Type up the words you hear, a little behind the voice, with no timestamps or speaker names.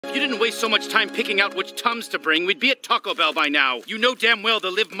you didn't waste so much time picking out which Tums to bring, we'd be at Taco Bell by now. You know damn well the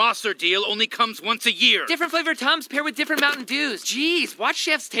Liv Mosser deal only comes once a year. Different flavored Tums paired with different Mountain Dews. Jeez, watch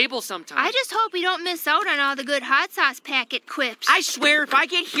Chef's Table sometime. I just hope we don't miss out on all the good hot sauce packet quips. I swear, if I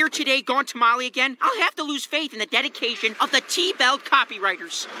get here today gone tamale again, I'll have to lose faith in the dedication of the T-Bell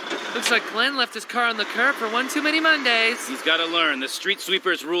copywriters. Looks like Glenn left his car on the curb for one too many Mondays. He's gotta learn. The street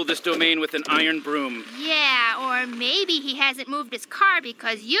sweepers rule this domain with an iron broom. Yeah, or maybe he hasn't moved his car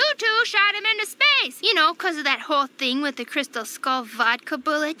because you two shot him into space. You know, because of that whole thing with the Crystal Skull vodka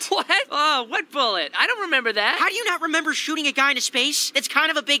bullet. What? Oh, what bullet? I don't remember that. How do you not remember shooting a guy into space? It's kind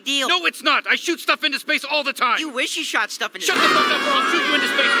of a big deal. No, it's not. I shoot stuff into space all the time. You wish you shot stuff into Shut space. the fuck up or I'll shoot you into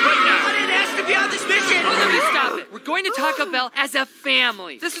space right now. I didn't ask to be on this mission. Oh, let me stop it. We're going to Taco Bell as a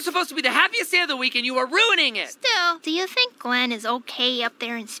family. This is supposed to be the happiest day of the week, and you are ruining it. Still, do you think Glenn is okay up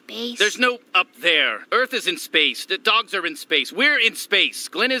there in space? There's no up there. Earth is in space. The dogs are in space. We're in space.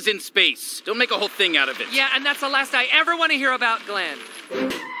 Glenn is in space. Don't make a whole thing out of it. Yeah, and that's the last I ever want to hear about Glenn.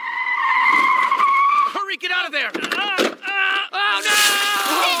 Hurry, get out of there. Oh, no!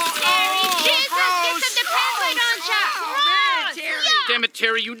 Jesus, get some depends on shot. Damn it,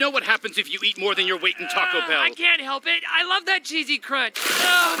 Terry, you know what happens if you eat more than your weight in Taco Bell. I can't help it. I love that cheesy crunch.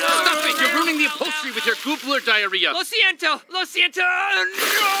 Oh, no. Stop it. You're ruining the upholstery with your goobler diarrhea. Lo siento. Lo siento.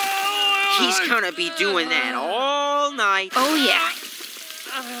 No! He's gonna be doing that all night. Oh, yeah.